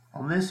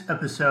On this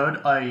episode,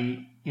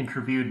 I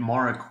interviewed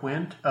Maura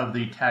Quint of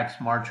the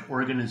Tax March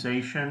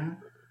organization.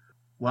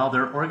 While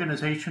their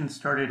organization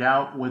started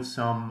out with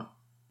some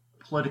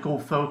political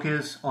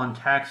focus on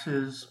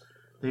taxes,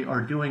 they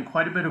are doing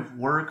quite a bit of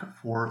work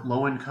for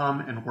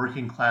low-income and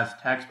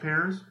working-class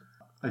taxpayers.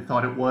 I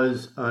thought it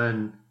was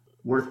a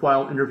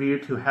worthwhile interview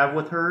to have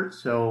with her,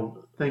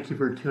 so thank you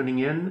for tuning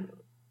in,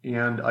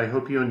 and I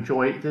hope you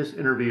enjoy this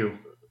interview.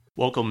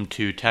 Welcome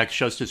to Tax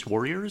Justice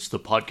Warriors, the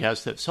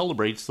podcast that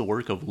celebrates the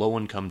work of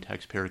low-income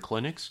taxpayer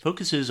clinics,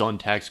 focuses on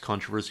tax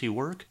controversy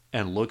work,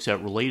 and looks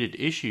at related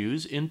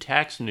issues in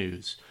tax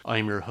news. I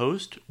am your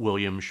host,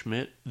 William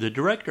Schmidt, the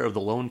director of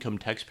the Low-Income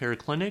Taxpayer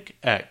Clinic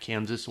at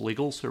Kansas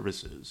Legal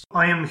Services.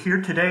 I am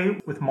here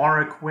today with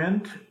Maura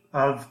Quint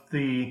of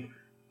the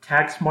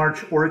Tax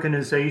March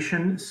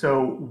organization.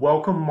 So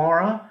welcome,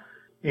 Maura.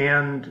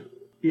 And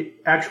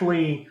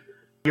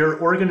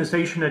your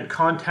organization had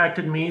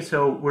contacted me,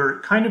 so we're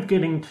kind of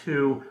getting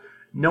to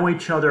know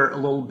each other a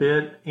little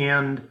bit.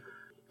 And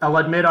I'll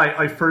admit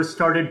I first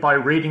started by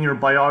reading your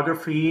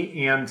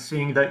biography and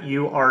seeing that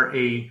you are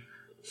a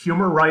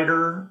humor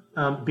writer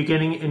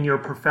beginning in your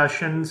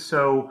profession.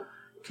 So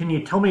can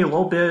you tell me a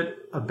little bit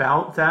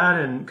about that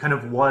and kind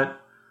of what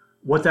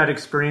that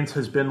experience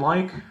has been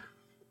like?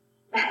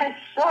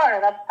 Sure.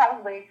 That's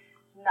probably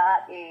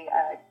not a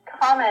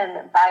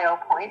common bio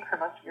point for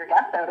most of your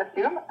guests, I would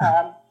assume.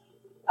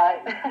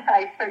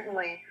 I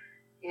certainly,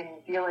 in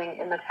dealing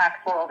in the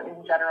tax world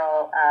in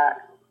general,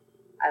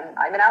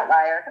 I'm an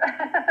outlier,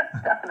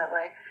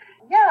 definitely.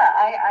 Yeah,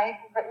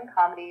 I've written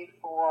comedy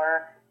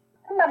for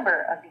a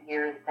number of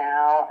years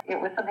now.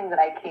 It was something that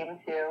I came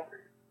to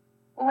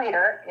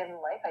later in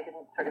life. I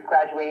didn't sort of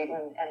graduate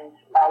and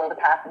follow the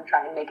path and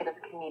try and make it as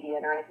a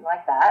comedian or anything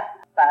like that.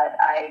 But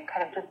I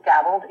kind of just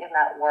dabbled in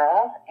that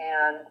world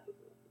and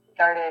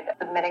started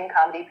submitting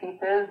comedy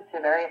pieces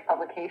to various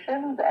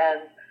publications,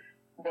 and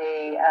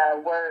they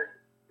were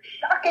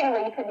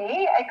shockingly to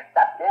me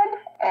accepted,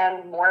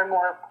 and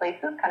more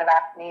places kind of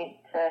asked me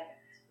to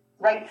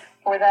write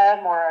for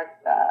them or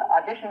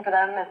audition for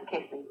them, as the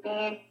case may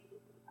be,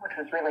 which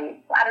was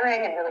really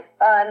flattering and really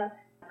fun.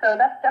 So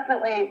that's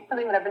definitely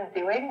something that I've been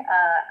doing.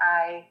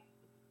 I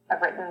have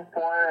written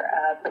for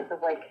places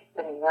like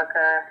The New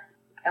Yorker,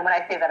 and when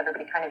I say that,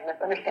 everybody kind of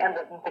misunderstands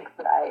it and thinks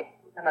that I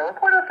am a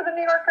reporter for The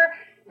New Yorker.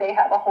 They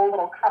have a whole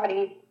little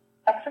comedy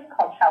section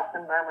called Shouts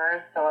and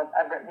Murmurs, so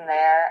I've written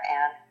there,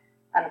 and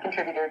I'm a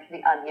contributor to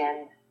The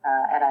Onion,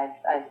 and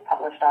I've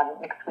published on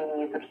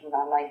McSweeney's, which is an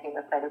online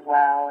humor site as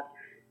well.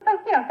 So,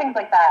 things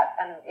like that,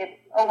 and it's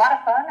a lot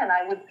of fun, and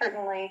I would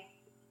certainly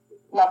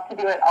love to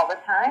do it all the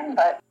time,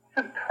 but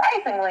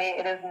surprisingly,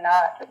 it is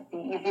not the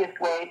easiest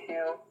way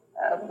to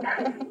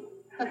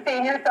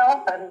sustain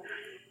yourself and,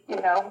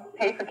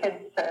 pay for kids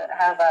to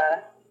have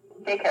a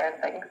daycare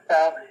and things.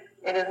 So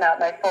it is not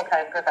my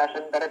full-time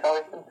profession, but it's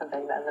always been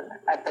something that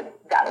I've been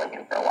dabbling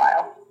in for a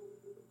while.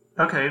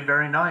 Okay,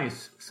 very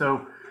nice.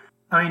 So,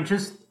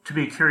 just to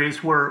be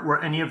curious,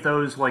 were any of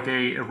those like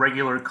a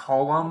regular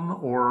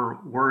column, or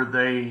were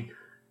they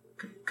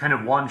kind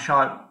of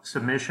one-shot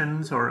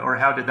submissions, or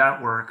how did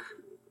that work?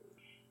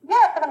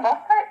 Yeah, for the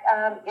most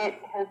part, it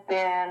has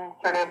been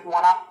sort of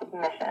one-off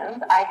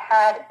submissions. I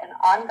had an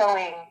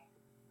ongoing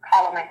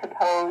column, I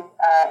suppose,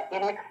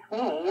 in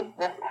McSweeney's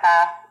this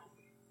past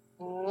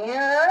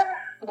year,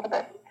 a little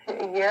bit to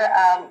a year,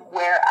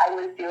 where I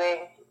was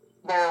doing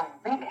their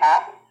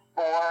recaps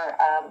for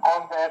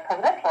all of the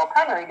presidential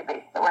primary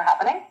debates that were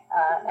happening.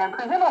 And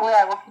presumably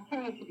I will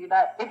continue to do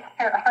that if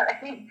there are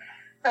any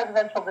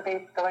presidential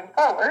debates going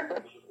forward,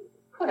 which,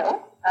 who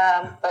knows?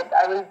 But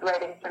I was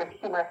writing sort of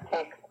humorous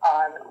takes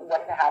on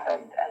what had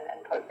happened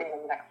and posting them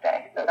the next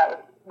day. So that was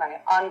my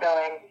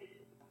ongoing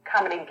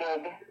comedy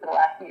gig for the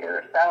last year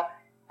or so.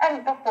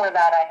 And before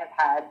that, I have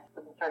had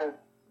some sort of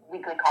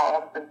weekly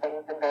columns and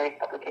things in various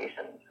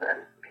publications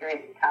for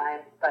periods of time.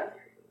 But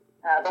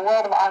the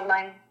world of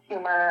online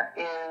humor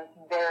is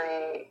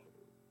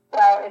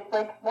it's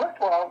like most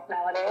worlds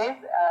nowadays.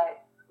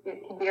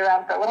 It can be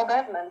around for a little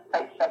bit and then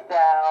sites shut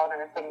down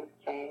or things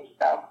change.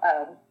 So,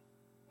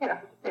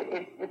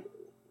 it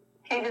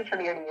changes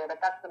from year to year, but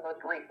that's the most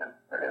recent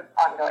sort of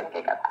ongoing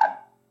gig I've had.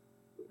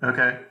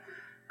 Okay.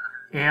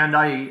 And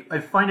I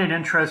find it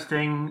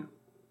interesting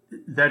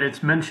that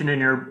it's mentioned in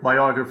your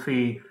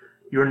biography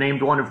you were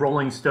named one of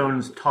Rolling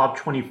Stone's top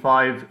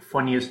 25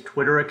 funniest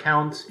Twitter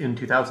accounts in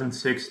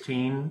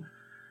 2016.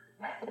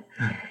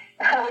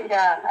 Oh,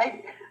 yeah.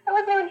 I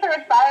wasn't even sure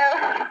which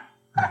bio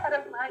I had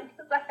of mine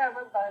because I have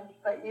a bunch.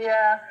 But,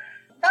 yeah,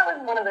 that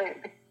was one of the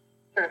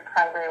sort of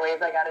primary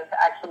ways I got into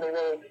actually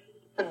really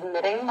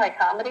submitting my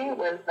comedy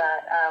was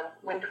that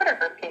when Twitter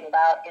first came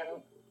about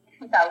in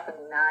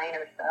 2009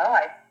 or so,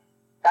 I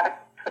got a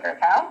Twitter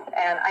account,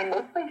 and I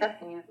mostly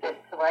just used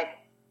it to,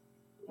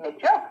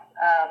 make jokes.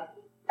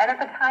 And at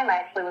the time, I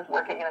actually was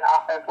working in an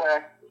office where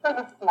it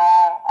was a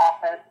small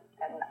office,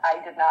 and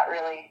I did not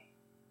really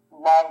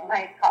love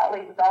my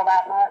colleagues all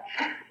that much.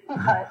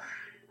 But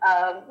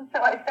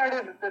so I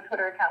started the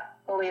Twitter account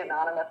fully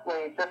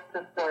anonymously just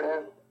to sort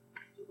of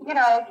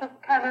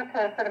just kind of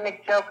to sort of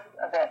make jokes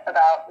a bit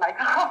about my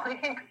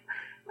colleagues.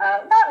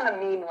 Not in a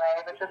mean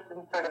way, but just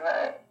in sort of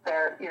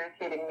they're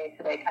irritating me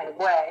today kind of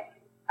way.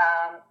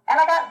 And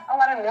I got a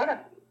lot of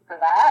notice for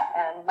that,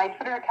 and my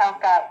Twitter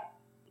account got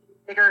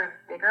bigger and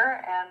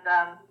bigger,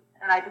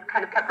 and I just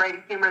kind of kept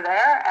writing humor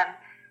there, and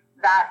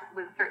that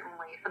was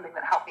certainly something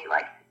that helped me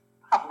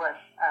publish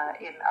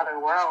in other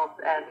worlds,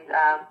 and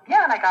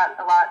and I got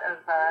a lot of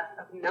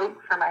notes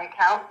for my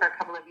account for a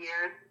couple of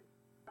years,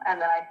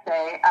 and then I'd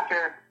say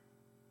after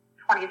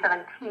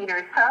 2017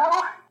 or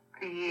so,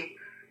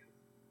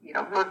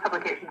 most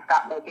publications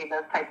stopped making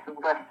those types of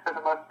lists for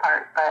the most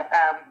part, but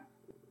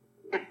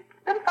it's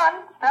been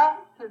fun still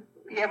to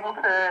be able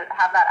to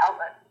have that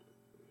outlet.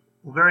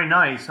 Well, very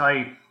nice.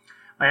 I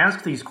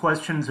ask these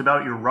questions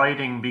about your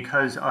writing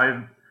because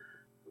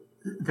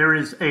there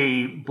is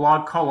a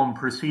blog column,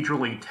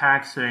 Procedurally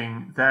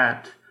Taxing,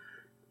 that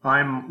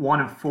I'm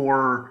one of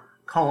 4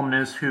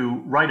 columnists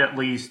who write at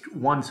least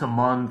once a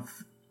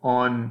month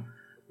on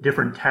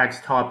different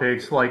tax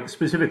topics. Like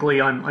specifically,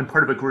 I'm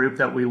part of a group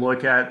that we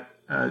look at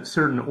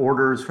certain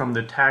orders from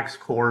the tax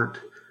court,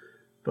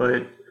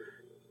 but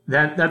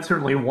that's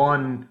certainly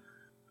one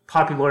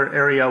popular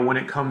area when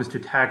it comes to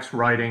tax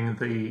writing,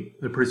 the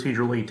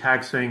Procedurally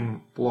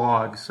Taxing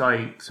blog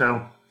site.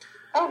 So,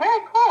 oh, very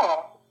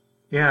cool.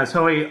 Yeah,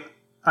 so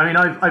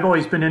I've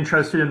always been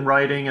interested in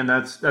writing, and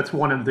that's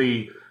one of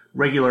the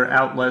regular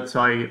outlets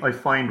I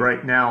find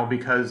right now,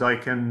 because I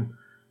can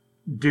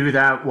do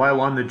that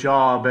while on the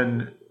job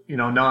and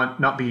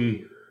not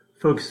be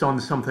focused on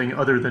something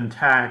other than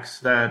tax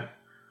that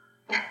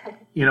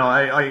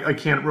I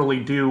can't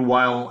really do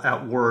while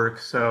at work.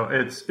 So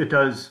it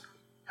does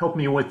help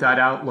me with that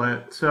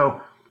outlet.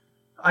 So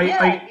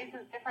it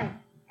uses different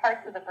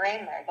parts of the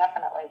brain there.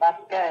 Definitely,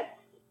 that's good.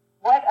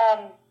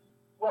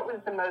 What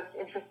was the most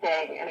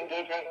interesting and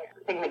engaging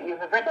thing that you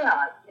have written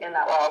on in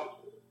that world?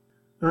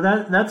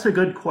 Well, that's a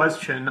good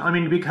question. I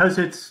mean, because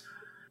it's,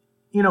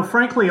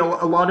 frankly, a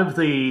lot of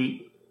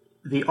the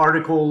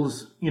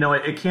articles,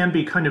 it can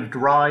be kind of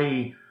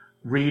dry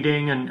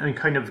reading and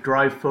kind of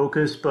dry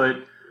focus,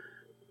 but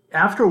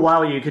after a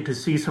while you get to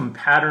see some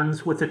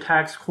patterns with the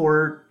tax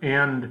court,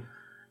 and,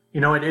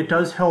 it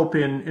does help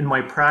in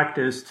my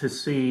practice to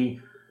see,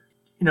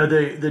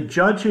 the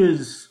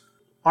judges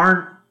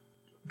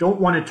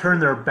don't want to turn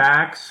their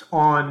backs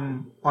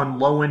on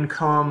low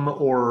income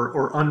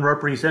or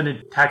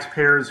unrepresented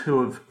taxpayers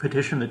who have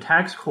petitioned the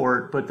tax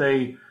court, but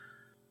they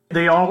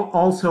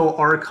also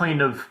are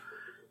kind of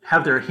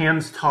have their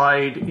hands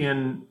tied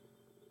in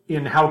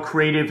how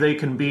creative they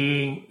can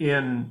be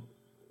in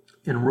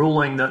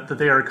ruling that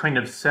they are kind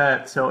of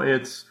set. So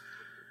it's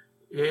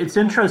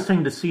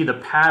interesting to see the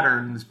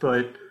patterns,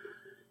 but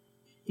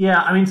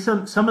yeah, I mean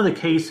some of the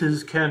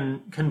cases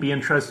can be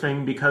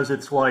interesting because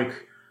it's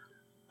like,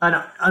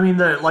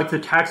 the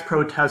tax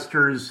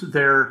protesters,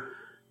 they're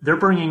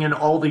bringing in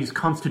all these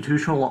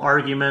constitutional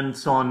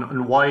arguments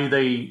on why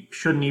they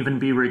shouldn't even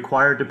be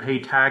required to pay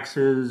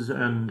taxes,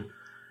 and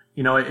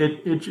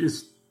it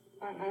just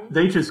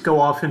they just go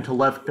off into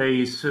left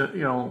base,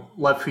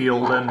 left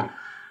field, and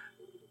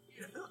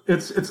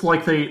it's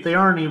like they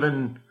aren't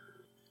even,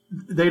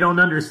 they don't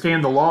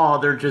understand the law.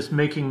 They're just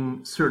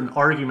making certain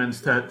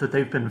arguments that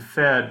they've been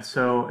fed.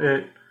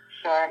 So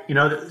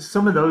Sure.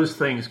 Some of those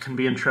things can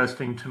be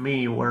interesting to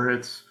me, where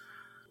it's,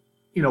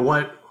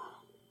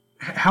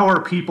 how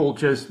are people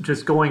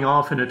just going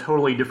off in a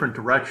totally different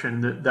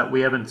direction that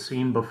we haven't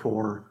seen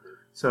before?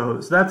 So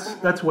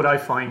that's what I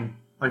find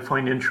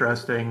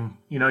interesting.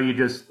 You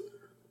just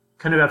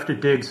kind of have to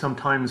dig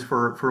sometimes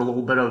for a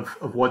little bit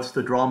of what's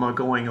the drama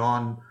going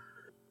on,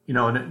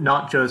 and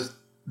not just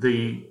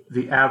the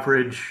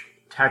average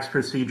tax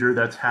procedure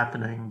that's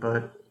happening.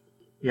 But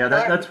yeah,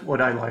 that's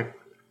what I like.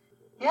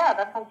 Yeah,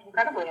 that sounds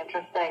incredibly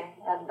interesting.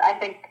 And I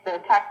think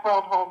the tax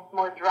world holds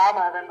more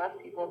drama than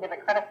most people give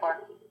it credit for.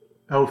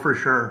 Oh, for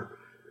sure.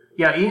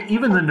 Yeah,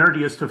 even the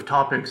nerdiest of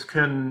topics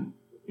can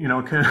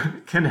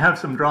have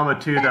some drama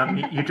to them.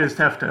 You just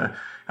have to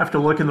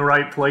look in the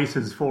right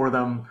places for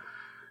them.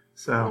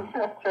 So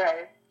that's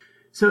right.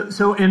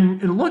 So in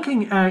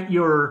looking at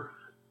your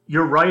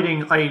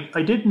writing,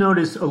 I did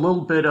notice a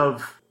little bit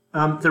of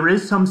there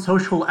is some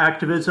social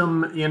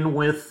activism in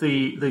with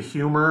the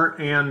humor,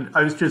 and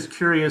I was just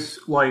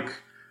curious, like,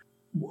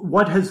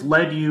 what has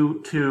led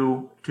you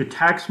to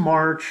Tax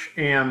March,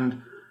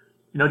 and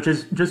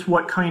just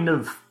what kind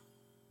of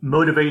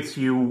motivates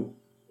you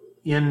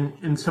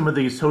in some of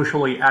these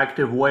socially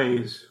active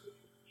ways?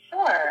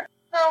 Sure.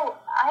 So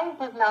I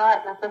was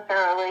not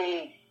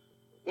necessarily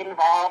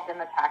involved in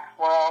the tax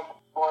world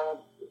for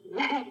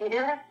many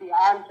years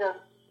beyond just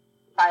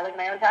filing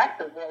my own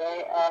taxes,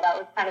 really. That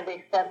was kind of the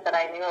extent that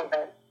I knew of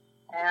it.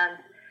 And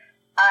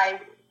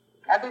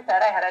as we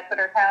said, I had a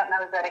Twitter account and I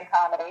was writing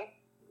comedy.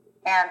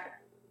 And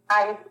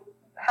I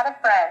had a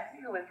friend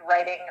who was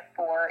writing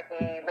for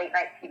a late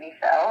night TV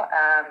show.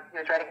 He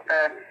was writing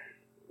for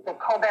the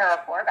Colbert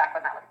Report back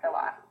when that was still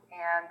on.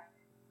 And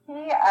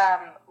he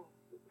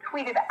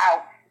tweeted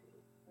out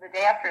the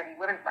day after the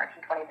Women's March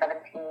in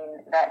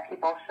 2017 that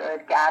people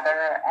should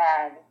gather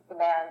and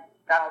demand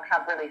Donald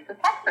Trump release his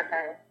tax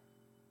returns,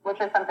 which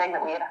is something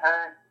that we had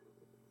heard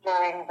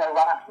during the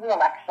run-up to the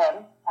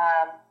election.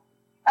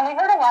 And we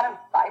heard a lot of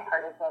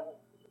bipartisan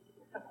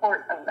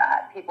support of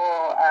that.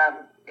 People,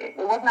 it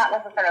was not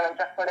necessarily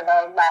just sort of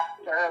a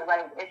left or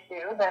right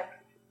issue, but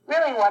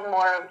really one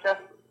more of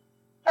just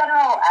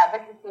general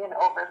advocacy and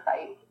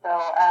oversight.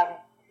 So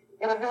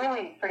it was a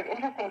really sort of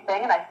interesting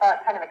thing, and I saw it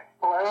kind of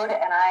explode,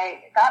 and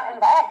I got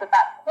involved at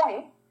that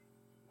point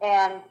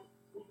and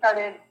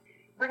started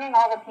bringing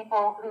all the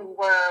people who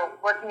were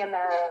working in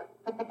their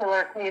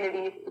particular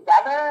communities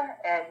together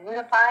and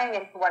unifying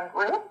into one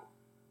group.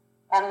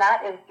 And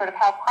that is sort of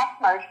how Tax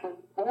March was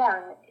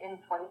born in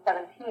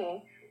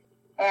 2017.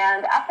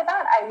 And after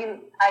that,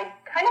 I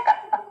kind of got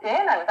sucked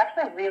in. I was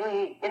actually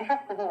really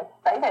interested and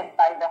excited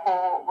by the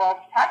whole world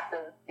of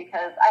taxes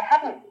because I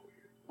hadn't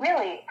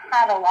really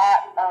had a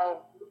lot of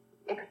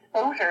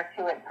exposure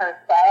to it per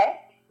se.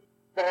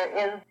 There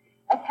is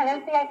a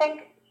tendency, I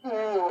think,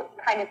 to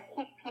kind of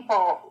keep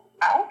people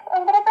out a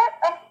little bit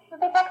of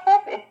the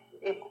taxes.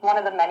 It's one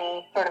of the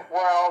many sort of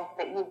worlds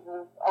that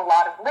uses a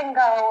lot of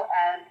lingo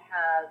and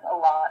has a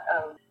lot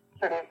of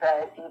sort of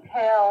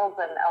details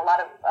and a lot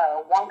of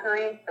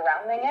wonkery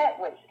surrounding it,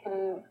 which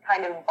can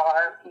kind of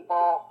bar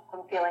people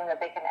from feeling that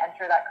they can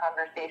enter that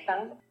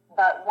conversation.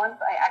 But once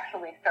I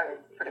actually started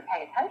sort of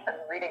paying attention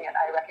and reading it,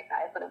 I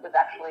recognized that it was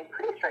actually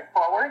pretty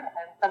straightforward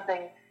and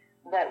something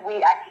that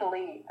we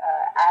actually,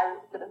 as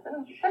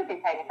citizens, should be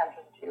paying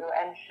attention to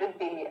and should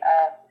be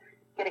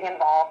getting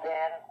involved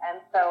in. And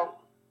so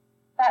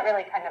that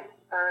really kind of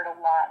spurred a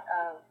lot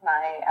of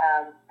my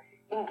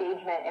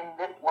engagement in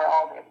this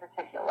world in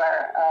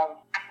particular of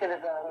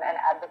activism and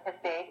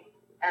advocacy.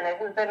 And it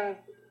has been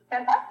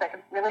fantastic.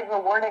 It's a really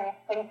rewarding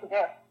thing to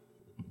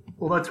do.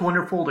 Well, that's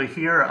wonderful to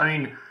hear. I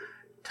mean,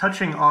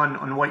 touching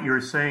on what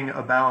you're saying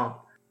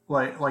about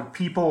like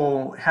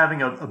people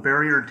having a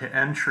barrier to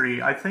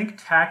entry, I think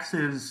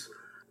taxes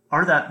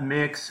are that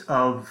mix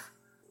of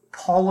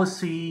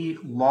policy,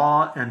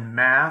 law, and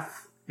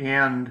math.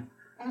 And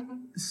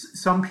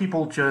some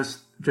people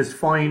just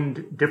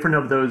find different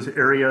of those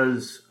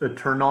areas a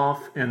turnoff,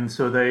 and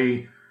so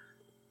they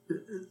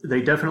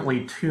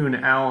definitely tune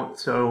out.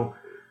 So,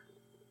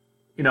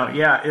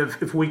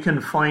 if we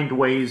can find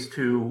ways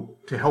to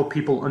help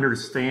people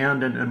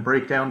understand and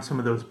break down some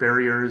of those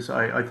barriers,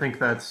 I think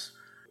that's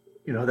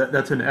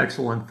that's an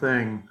excellent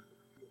thing.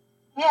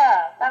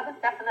 Yeah, that was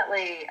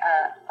definitely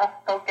a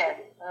focus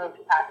of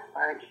Tax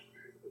March.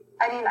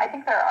 I mean, I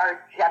think there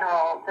are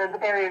the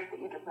barriers that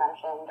you just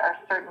mentioned are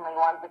certainly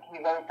ones that can be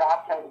really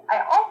daunting.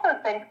 I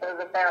also think, though,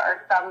 that there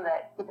are some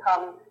that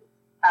become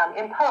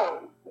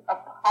imposed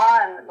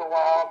upon the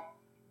world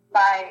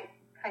by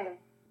kind of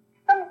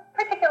some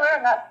particular,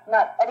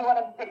 not anyone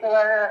in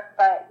particular,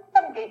 but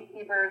some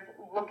gatekeepers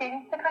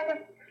looking to kind of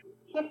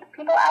keep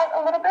people out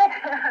a little bit,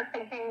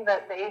 thinking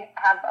that they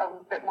have a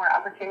bit more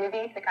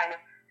opportunity to kind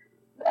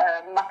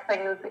of muck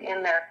things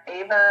in their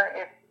favor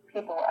if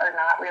people are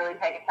not really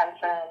paying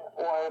attention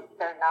or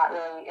they're not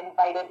really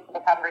invited to the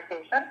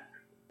conversation.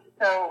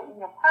 So,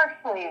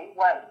 partially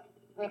what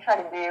we try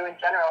to do in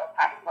general at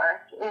Tax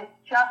March is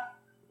just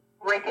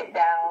break it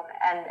down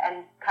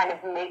and kind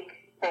of make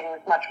things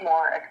much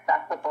more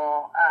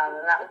accessible.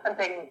 And that was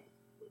something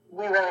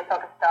we really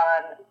focused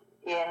on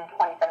in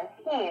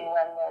 2017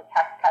 when the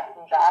Tax Cuts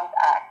and Jobs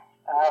Act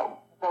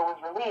bill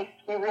was released.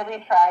 We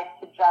really tried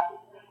to just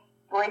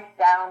break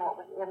down what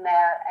was in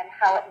there and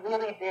how it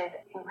really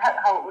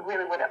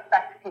would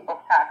affect people's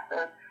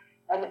taxes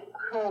and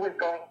who was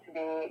going to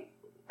be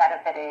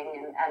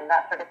benefiting and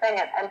that sort of thing,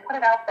 and put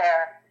it out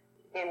there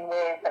in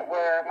ways that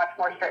were much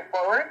more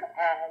straightforward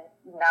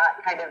and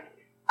not kind of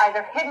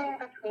either hidden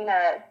between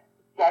a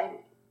dense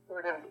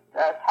sort of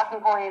talking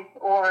points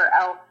or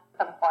else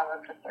some form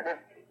of just sort of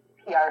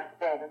PR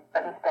spin,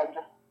 but instead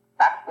just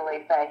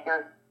factually say,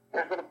 here's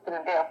what it's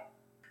going to do.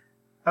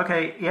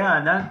 Okay, yeah,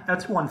 and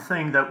that's one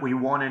thing that we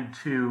wanted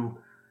to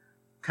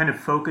kind of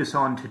focus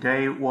on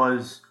today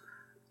was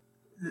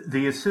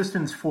the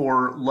assistance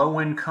for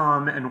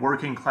low-income and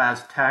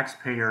working-class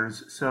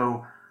taxpayers.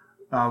 So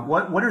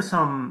what are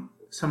some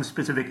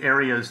specific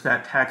areas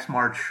that Tax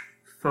March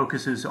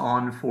focuses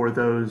on for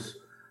those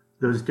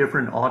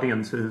different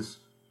audiences?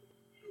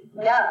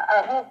 Yeah,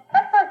 well,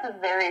 Tax March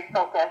is very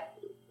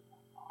focused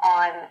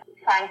on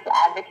trying to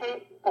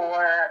advocate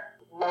for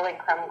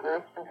low-income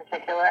groups in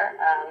particular,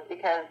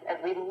 because as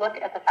we look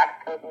at the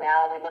tax code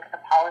now, we look at the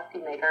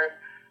policymakers,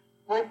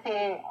 we're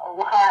seeing a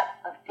lot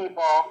of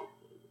people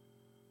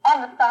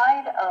on the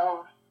side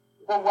of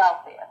the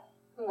wealthiest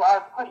who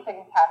are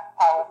pushing tax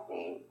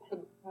policy to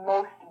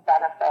most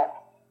benefit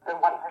the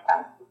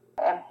 1%.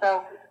 And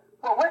so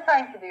what we're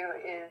trying to do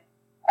is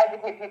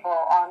educate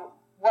people on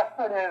what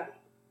sort of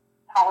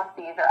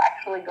policies are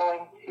actually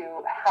going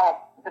to help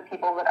the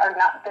people that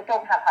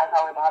don't have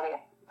high-powered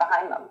lobbyists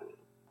behind them,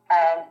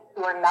 and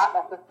who are not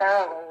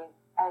necessarily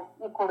as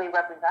equally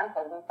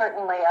represented and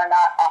certainly are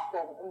not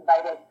often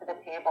invited to the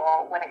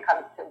table when it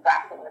comes to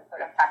drafting this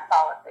sort of tax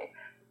policy.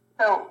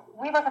 So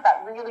we look at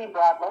that really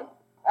broadly,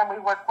 and we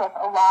work with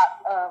a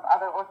lot of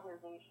other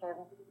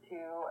organizations to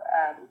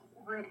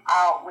root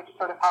out which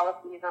sort of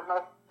policies are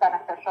most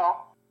beneficial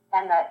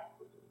and that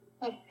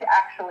seek to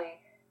actually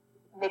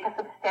make a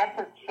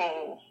substantive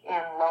change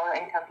in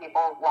lower-income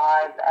people's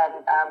lives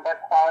and their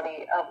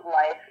quality of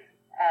life,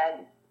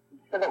 and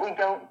so that we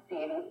don't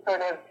see these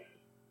sort of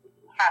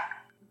tax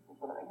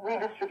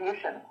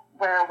redistribution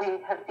where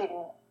we have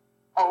seen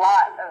a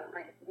lot of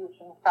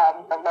redistribution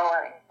from the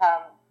lower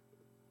income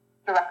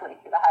directly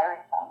to the higher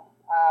income.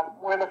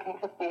 We're looking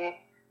to see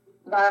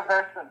the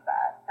reverse of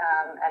that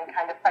and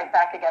kind of fight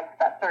back against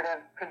that sort of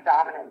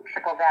predominant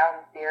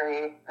trickle-down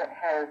theory that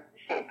has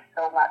shaped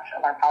so much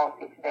of our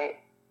policy to date.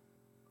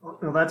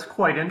 Well, that's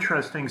quite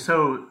interesting.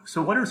 So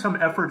what are some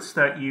efforts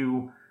that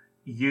you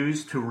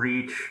use to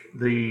reach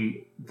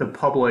the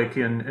public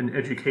and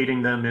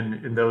educating them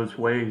in those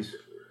ways?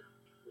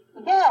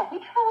 Yeah, we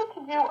try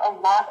to do a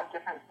lot of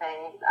different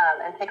things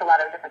and take a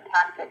lot of different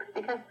tactics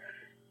because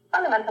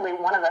fundamentally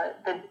one of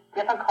the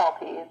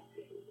difficulties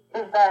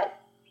is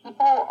that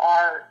people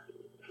are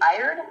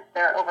tired,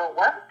 they're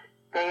overworked,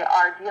 they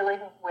are dealing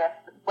with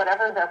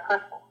whatever their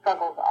personal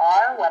struggles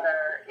are,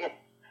 whether it's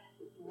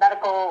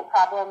medical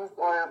problems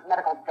or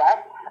medical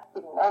debt,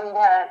 student loan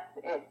debt,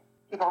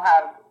 people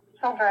have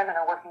children and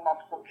are working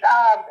multiple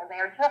jobs and they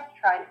are just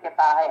trying to get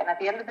by. And at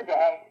the end of the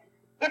day,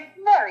 it's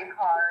very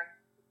hard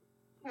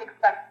to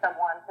expect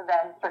someone to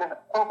then sort of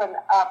open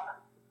up,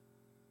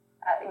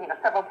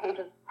 several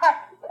pages of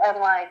text and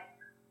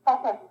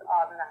focus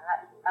on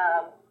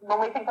that. When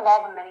we think of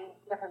all the many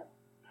different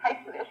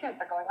types of issues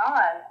that are going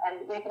on,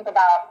 and we think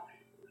about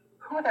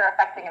who they're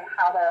affecting and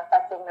how they're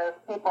affecting those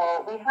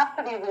people, we have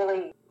to be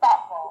really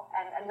thoughtful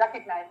and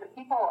recognize that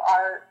people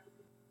are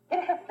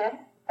interested,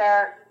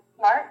 they're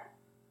smart,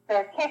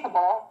 they're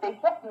capable, they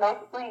just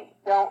mostly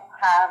don't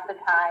have the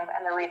time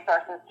and the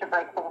resources to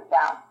break things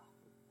down.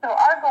 So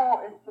our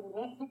goal is to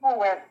meet people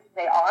where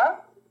they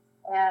are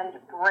and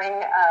bring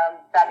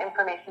that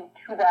information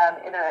to them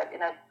in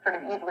a sort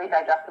of easily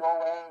digestible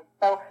way.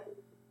 So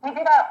we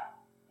do that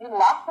in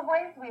lots of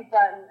ways. We've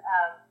done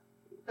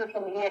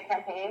social media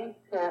campaigns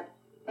to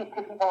speak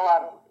to people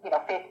on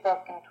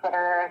Facebook and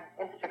Twitter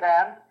and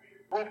Instagram.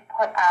 We've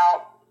put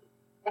out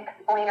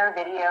explainer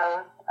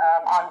videos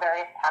on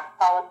various tax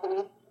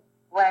policies.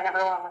 When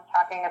everyone was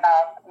talking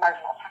about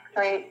marginal tax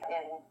rate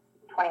in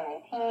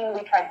 2019,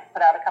 we tried to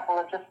put out a couple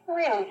of just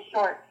really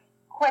short,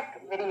 quick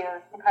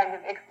videos to kind of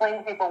explain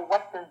to people,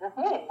 what does this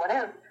mean? What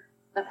is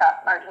the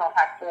marginal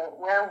tax rate?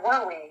 Where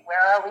were we?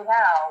 Where are we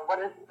now? What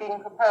is being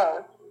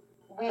proposed?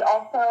 We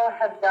also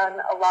have done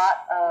a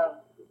lot of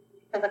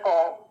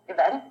physical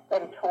events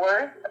and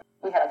tours.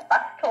 We had a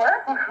bus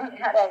tour where we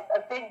had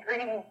a big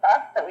green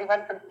bus that we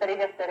went from city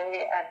to city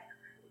and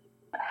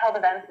held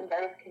events in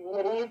various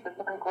communities with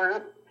different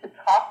groups to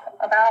talk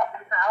about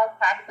how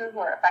taxes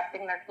were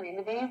affecting their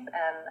communities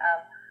and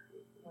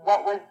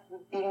what was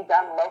being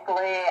done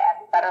locally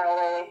and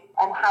federally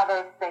and how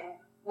those things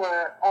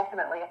were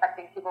ultimately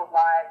affecting people's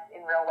lives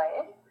in real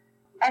ways.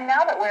 And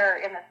now that we're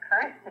in this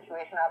current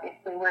situation,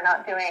 obviously, we're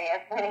not doing as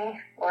many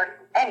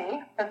or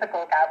any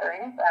physical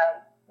gatherings.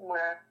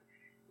 We're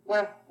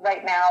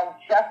right now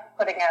just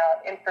putting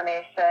out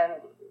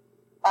information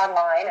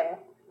online and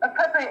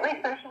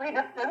appropriately socially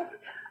distanced.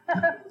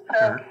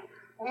 So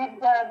we've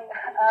done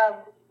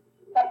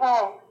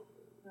several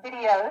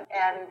videos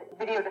and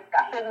video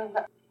discussions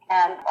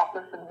and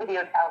also some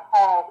video town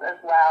halls as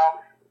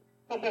well,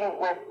 speaking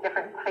with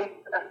different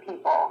types of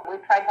people.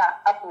 We've tried to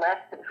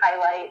uplift and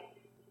highlight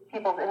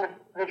people's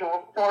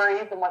individual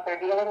stories and what they're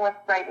dealing with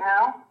right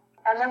now.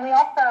 And then we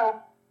also,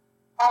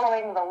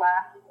 following the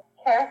last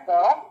CARES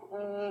bill,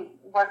 we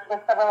worked with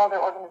several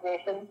other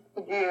organizations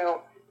to do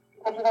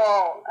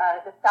digital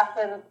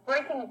discussions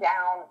breaking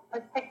down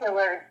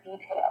particular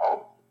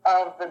details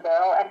of the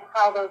bill and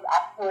how those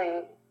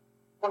actually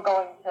were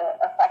going to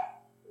affect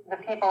the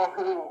people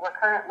who were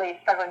currently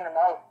struggling the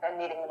most and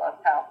needing the most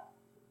help.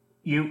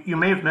 You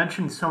may have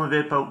mentioned some of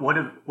it, but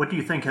what do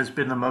you think has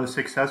been the most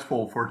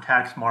successful for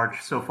Tax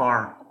March so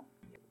far?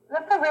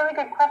 That's a really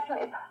good question.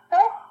 It's so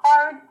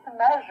hard to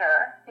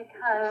measure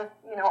because,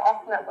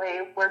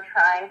 ultimately we're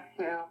trying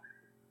to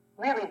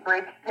really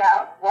break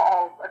down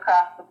walls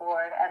across the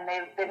board, and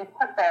they've been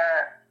put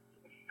there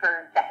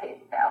for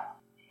decades now.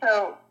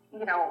 So, we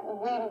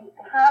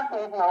have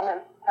these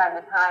moments time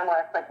to time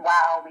where it's like,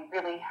 wow, we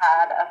really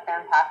had a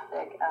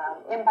fantastic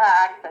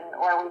impact,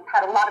 or we've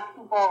had a lot of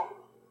people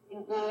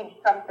engage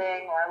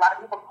something, or a lot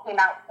of people came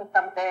out to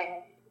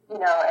something,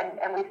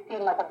 and we've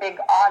seen a big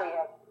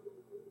audience.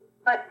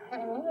 But to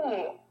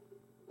me,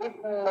 it's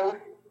most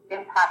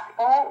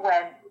impactful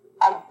when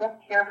I just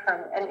hear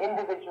from an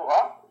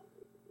individual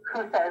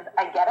who says,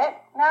 I get it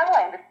now,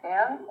 I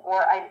understand,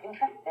 or I'm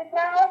interested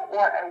now,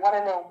 or I want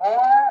to know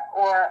more,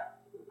 or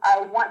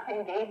I want to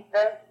engage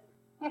this.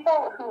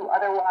 People who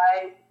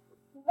otherwise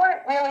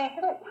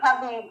didn't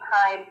have the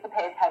time to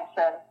pay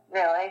attention,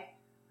 really,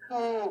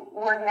 who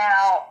were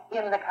now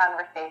in the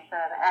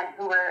conversation and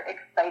who were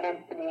excited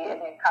to be in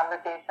the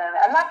conversation.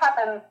 And that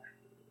happens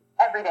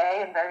every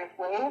day in various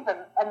ways,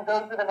 and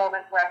those are the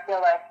moments where I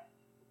feel like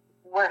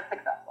we're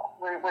successful.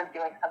 We're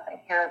doing something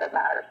here that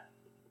matters.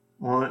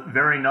 Well,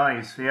 very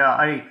nice. Yeah,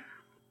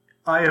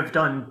 I have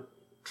done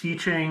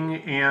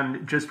teaching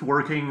and just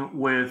working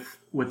with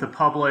the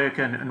public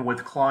and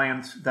with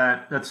clients.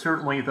 That's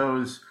certainly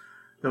those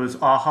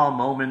aha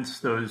moments,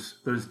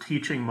 those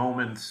teaching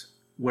moments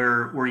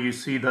where you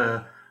see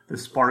the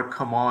spark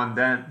come on.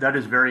 That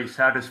is very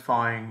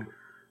satisfying.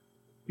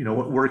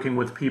 Working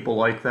with people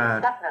like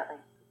that. Definitely.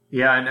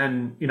 Yeah,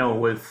 and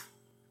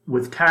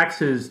with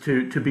taxes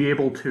to be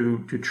able to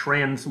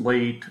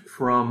translate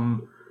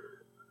from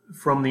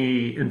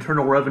the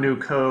Internal Revenue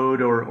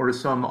Code or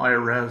some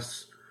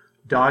IRS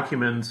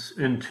documents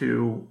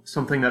into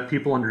something that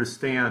people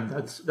understand,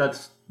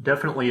 that's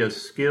definitely a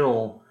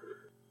skill.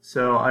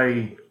 So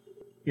I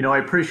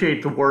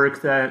appreciate the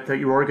work that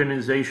your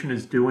organization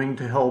is doing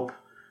to help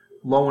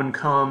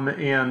low-income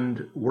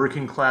and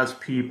working-class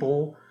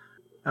people.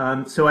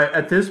 So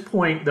at this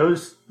point,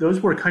 those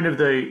were kind of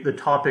the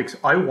topics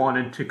I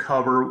wanted to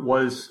cover.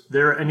 Was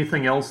there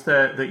anything else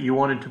that you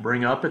wanted to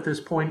bring up at this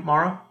point,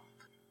 Mara?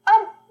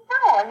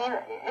 No. I mean,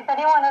 if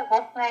anyone is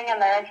listening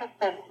and they're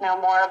interested to know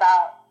more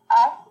about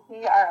us,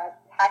 we are at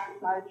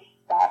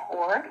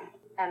taxmarch.org,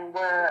 and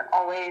we're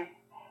always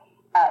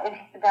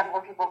interested to have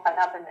more people sign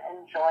up and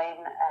join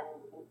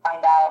and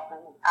find out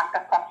and ask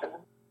us questions.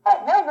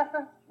 No,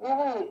 this is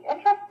really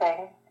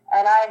interesting,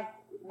 and I'm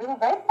really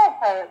grateful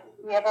to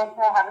be able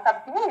to have this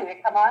opportunity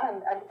to come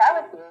on and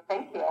chat with you.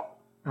 Thank you.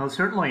 Well,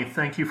 certainly.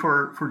 Thank you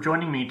for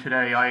joining me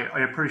today. I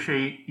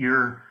appreciate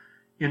your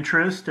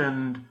interest,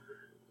 and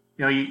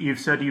you've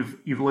said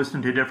you've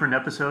listened to different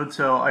episodes,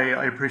 so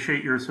I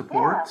appreciate your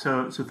support.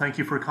 Yeah. So thank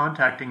you for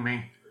contacting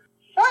me.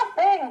 Sure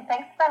thing.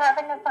 Thanks for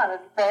having us on.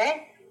 It's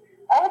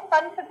always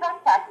fun to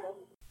talk taxes.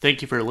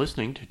 Thank you for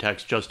listening to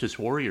Tax Justice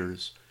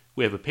Warriors.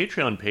 We have a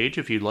Patreon page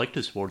if you'd like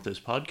to support this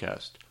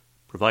podcast.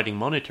 Providing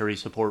monetary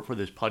support for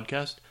this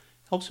podcast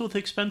helps with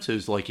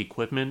expenses like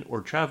equipment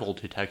or travel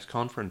to tax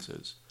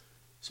conferences.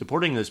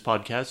 Supporting this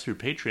podcast through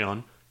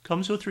Patreon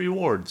comes with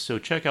rewards, so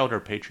check out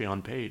our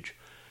Patreon page.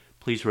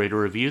 Please rate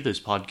or review this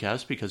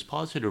podcast because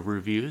positive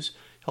reviews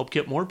help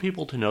get more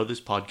people to know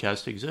this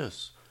podcast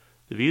exists.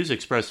 The views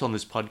expressed on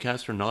this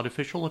podcast are not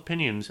official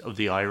opinions of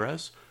the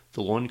IRS,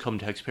 the Low Income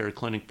Taxpayer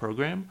Clinic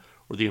program,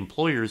 or the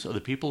employers of the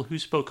people who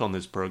spoke on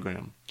this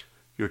program.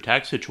 Your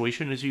tax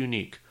situation is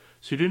unique,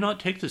 so do not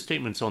take the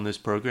statements on this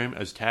program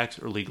as tax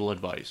or legal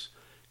advice.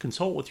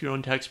 Consult with your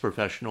own tax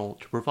professional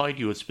to provide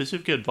you with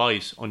specific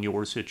advice on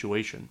your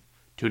situation.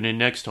 Tune in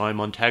next time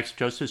on Tax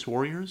Justice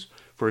Warriors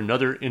for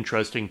another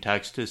interesting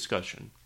tax discussion.